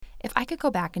I could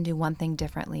go back and do one thing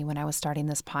differently when I was starting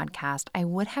this podcast, I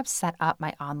would have set up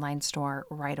my online store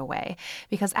right away.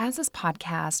 Because as this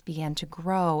podcast began to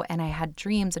grow and I had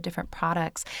dreams of different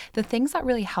products, the things that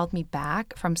really held me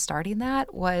back from starting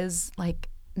that was like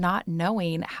not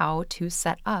knowing how to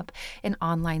set up an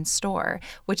online store,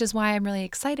 which is why I'm really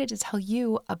excited to tell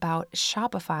you about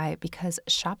Shopify, because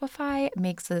Shopify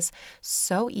makes this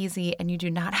so easy and you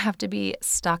do not have to be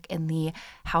stuck in the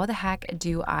how the heck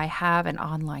do I have an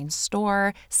online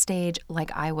store stage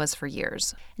like I was for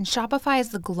years. And Shopify is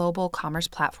the global commerce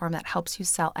platform that helps you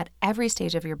sell at every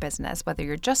stage of your business, whether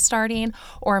you're just starting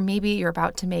or maybe you're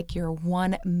about to make your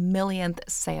 1 millionth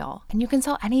sale. And you can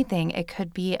sell anything. It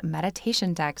could be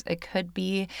meditation decks, it could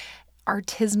be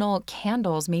artisanal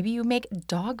candles, maybe you make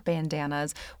dog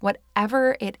bandanas,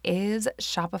 whatever it is,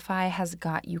 Shopify has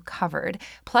got you covered.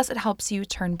 Plus, it helps you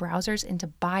turn browsers into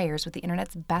buyers with the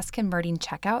internet's best converting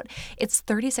checkout. It's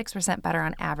 36% better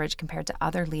on average compared to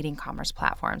other leading commerce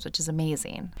platforms, which is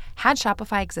amazing. Had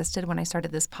Shopify existed when I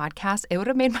started this podcast, it would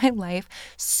have made my life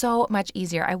so much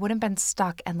easier. I wouldn't have been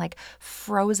stuck and like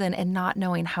frozen and not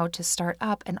knowing how to start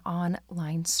up an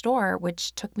online store,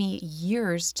 which took me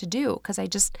years to do because I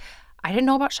didn't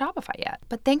know about Shopify yet.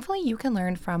 But thankfully, you can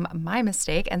learn from my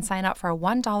mistake and sign up for a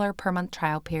 $1 per month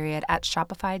trial period at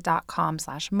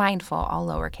shopify.com/mindful, all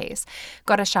lowercase.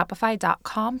 Go to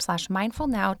shopify.com/mindful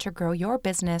now to grow your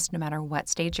business no matter what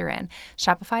stage you're in.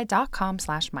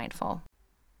 Shopify.com/mindful.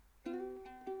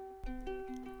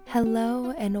 Hello,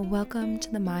 and welcome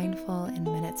to the Mindful in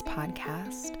Minutes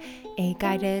podcast, a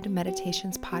guided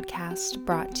meditations podcast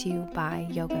brought to you by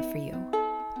Yoga For You.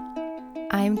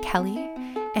 I'm Kelly,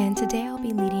 and today I'll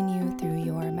be leading you through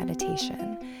your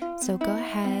meditation. So go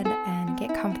ahead and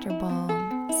get comfortable,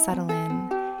 settle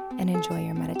in, and enjoy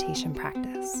your meditation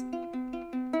practice.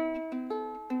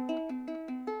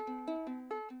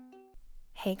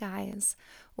 Hey guys,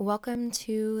 welcome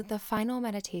to the final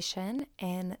meditation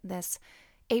in this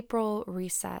April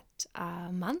reset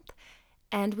month.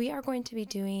 And we are going to be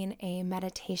doing a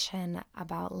meditation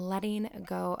about letting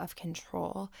go of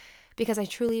control, because I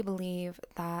truly believe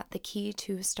that the key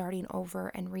to starting over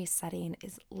and resetting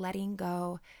is letting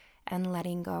go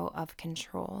of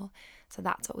control. So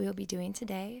that's what we will be doing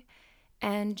today.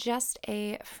 And just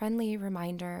a friendly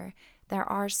reminder, there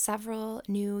are several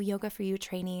new Yoga For You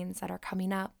trainings that are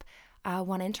coming up.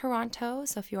 One in Toronto,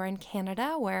 so if you are in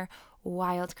Canada, where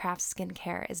Wildcraft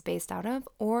Skincare is based out of,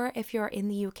 or if you're in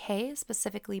the UK,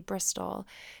 specifically Bristol,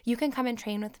 you can come and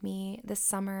train with me this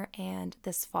summer and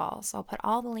this fall. So I'll put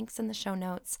all the links in the show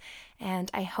notes, and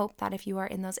I hope that if you are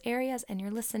in those areas and you're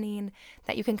listening,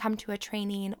 that you can come to a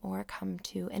training or come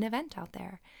to an event out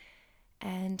there.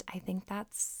 And I think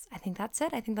that's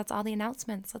it. I think that's all the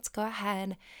announcements. Let's go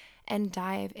ahead and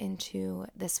dive into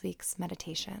this week's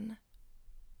meditation.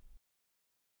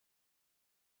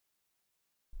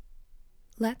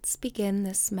 Let's begin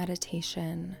this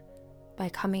meditation by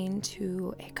coming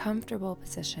to a comfortable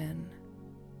position,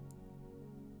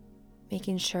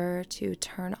 making sure to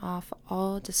turn off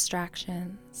all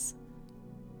distractions,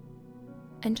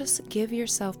 and just give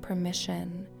yourself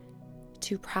permission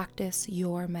to practice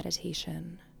your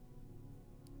meditation.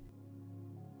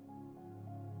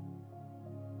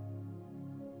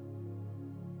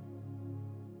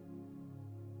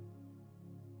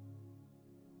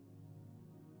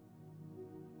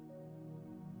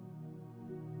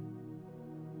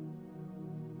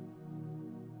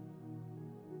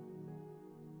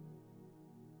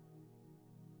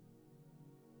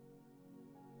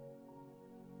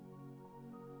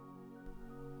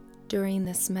 During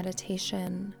this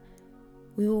meditation,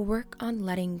 we will work on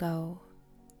letting go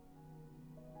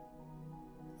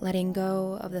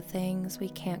of the things we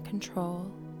can't control,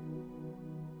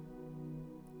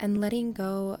 and letting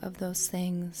go of those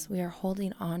things we are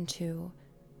holding on to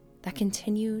that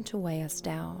continue to weigh us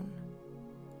down.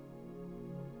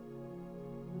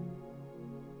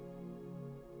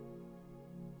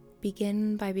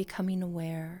 Begin by becoming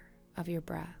aware of your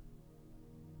breath.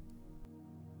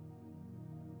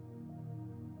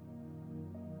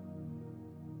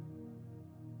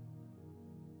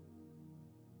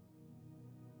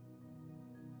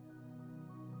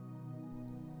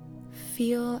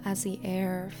 Feel as the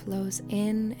air flows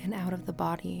in and out of the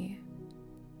body,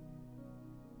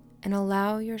 and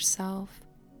allow yourself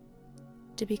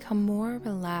to become more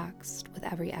relaxed with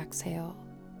every exhale.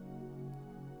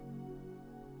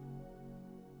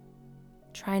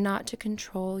 Try not to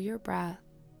control your breath,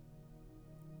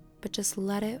 but just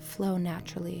let it flow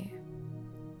naturally.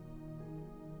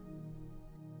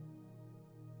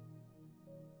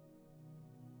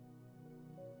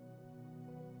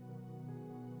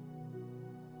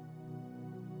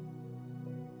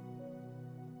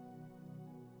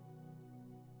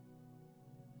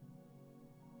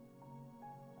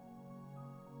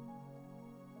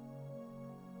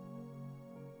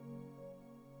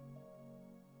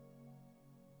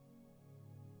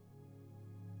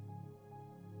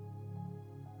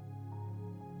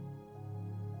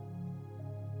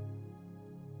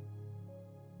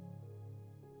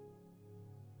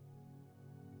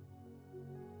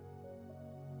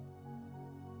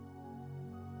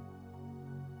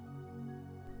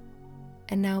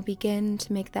 And now begin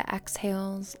to make the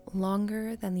exhales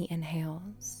longer than the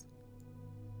inhales.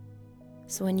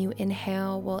 So when you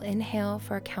inhale, we'll inhale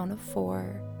for a count of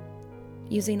 4,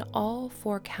 using all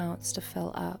 4 counts to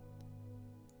fill up.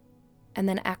 And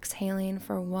then exhaling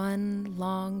for 1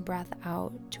 long breath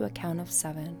out to a count of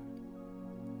 7.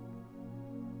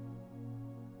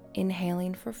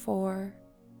 Inhaling for 4,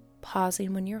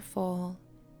 pausing when you're full,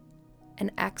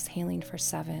 and exhaling for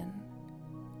 7.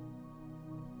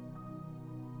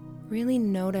 Really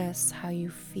notice how you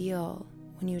feel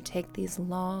when you take these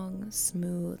long,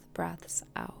 smooth breaths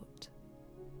out.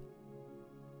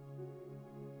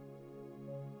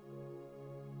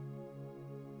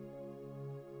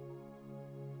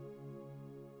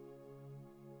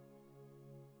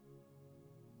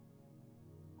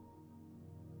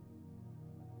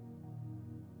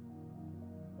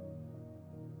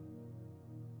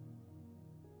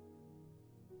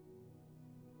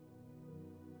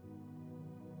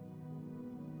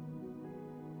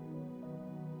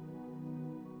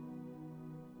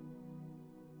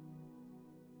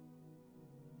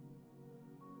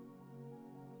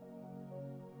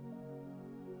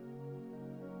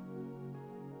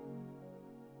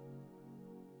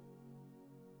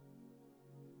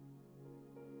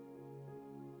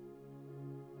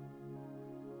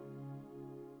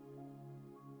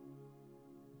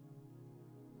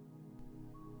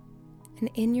 And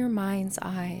in your mind's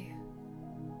eye,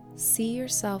 see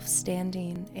yourself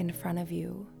standing in front of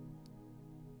you.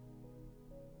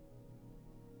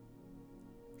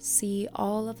 See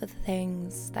all of the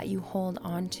things that you hold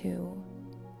on to,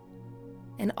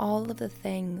 and all of the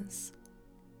things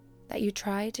that you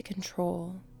try to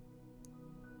control,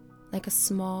 like a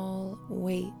small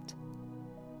weight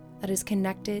that is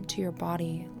connected to your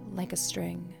body like a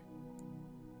string.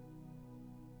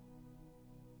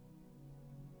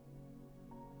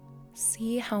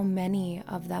 See how many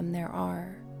of them there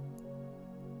are.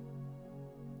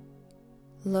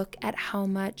 Look at how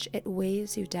much it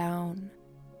weighs you down,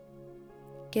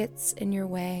 gets in your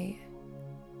way,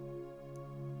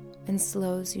 and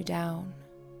slows you down.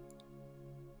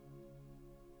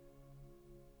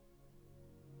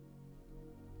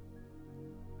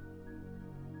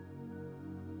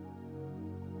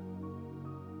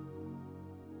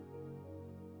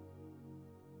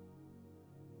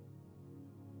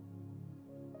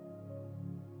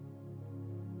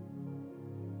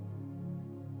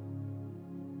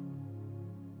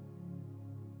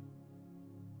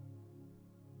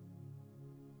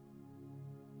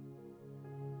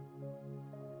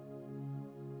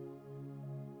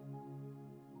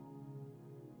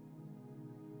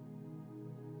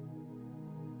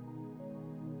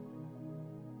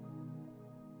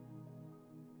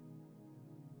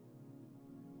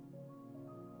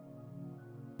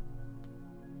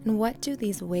 And what do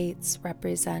these weights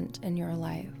represent in your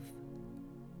life?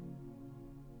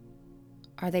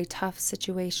 Are they tough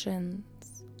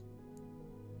situations?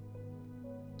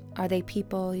 Are they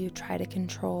people you try to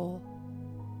control?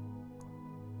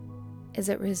 Is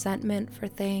it resentment for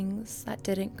things that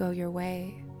didn't go your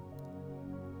way?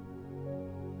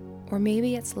 Or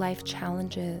maybe it's life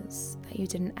challenges that you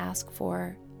didn't ask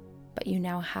for, but you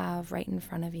now have right in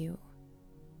front of you.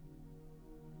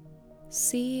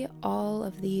 See all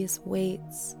of these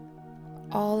weights,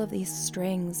 all of these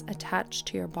strings attached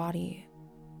to your body,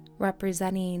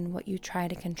 representing what you try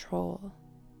to control.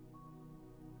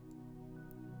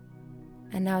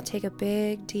 And now take a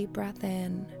big, deep breath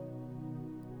in.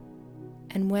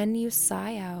 And when you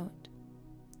sigh out,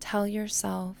 tell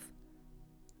yourself,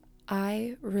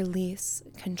 I release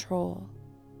control.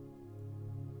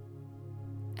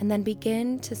 And then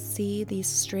begin to see these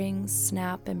strings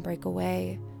snap and break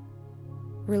away,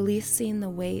 releasing the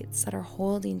weights that are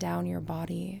holding down your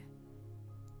body.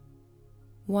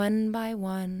 One by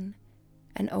one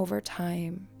and over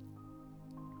time,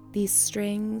 these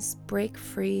strings break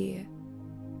free,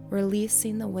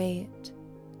 releasing the weight,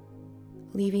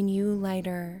 leaving you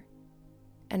lighter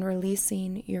and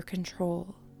releasing your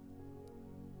control.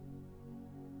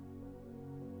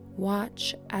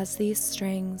 Watch as these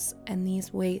strings and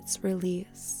these weights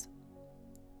release,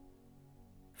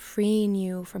 freeing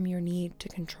you from your need to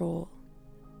control.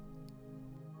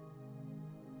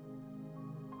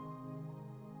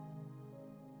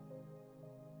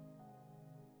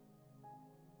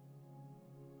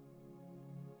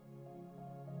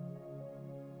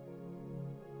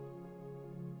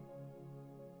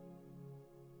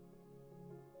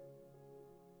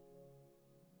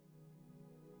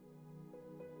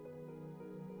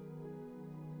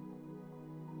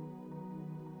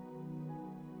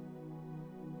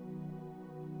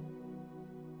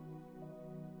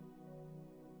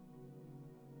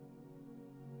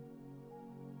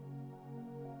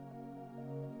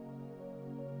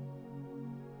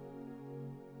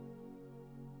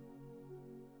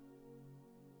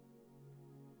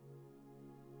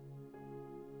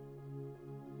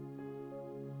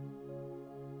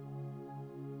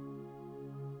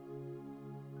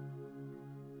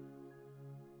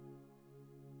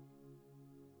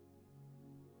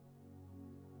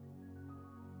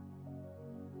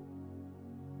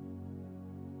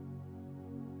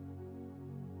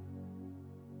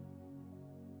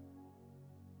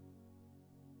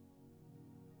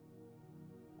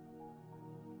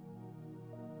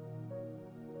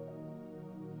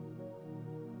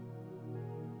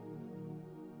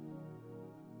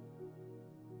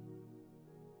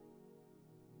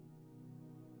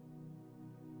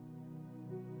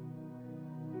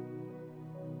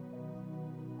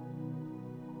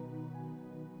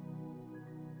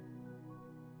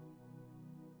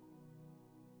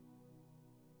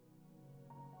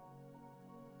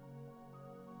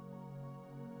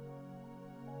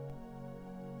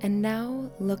 And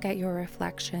now look at your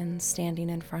reflection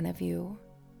standing in front of you.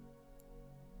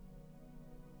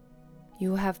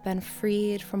 You have been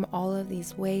freed from all of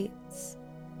these weights,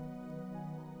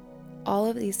 all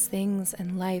of these things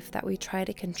in life that we try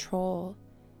to control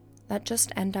that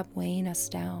just end up weighing us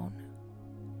down.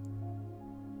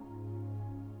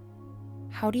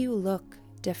 How do you look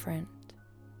different?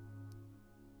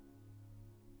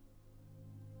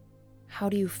 How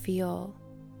do you feel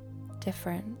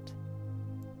different?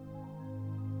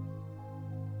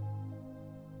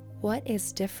 What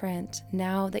is different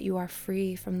now that you are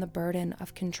free from the burden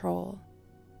of control?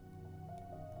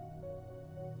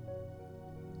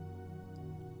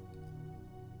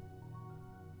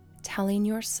 Telling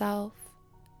yourself,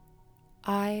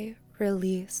 I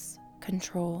release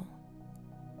control.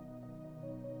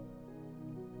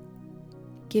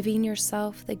 Giving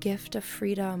yourself the gift of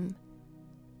freedom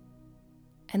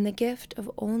and the gift of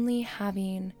only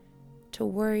having to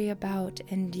worry about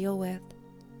and deal with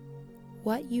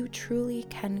what you truly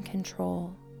can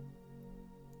control,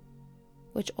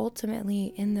 which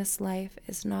ultimately in this life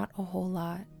is not a whole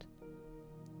lot,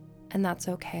 and that's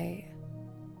okay.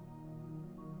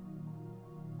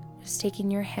 Just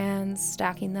taking your hands,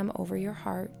 stacking them over your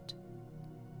heart,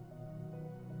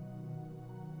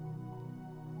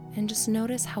 and just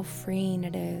notice how freeing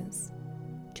it is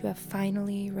to have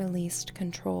finally released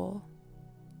control.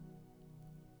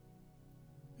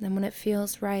 Then when it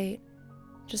feels right,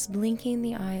 just blinking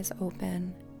the eyes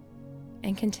open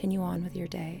and continue on with your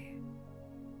day.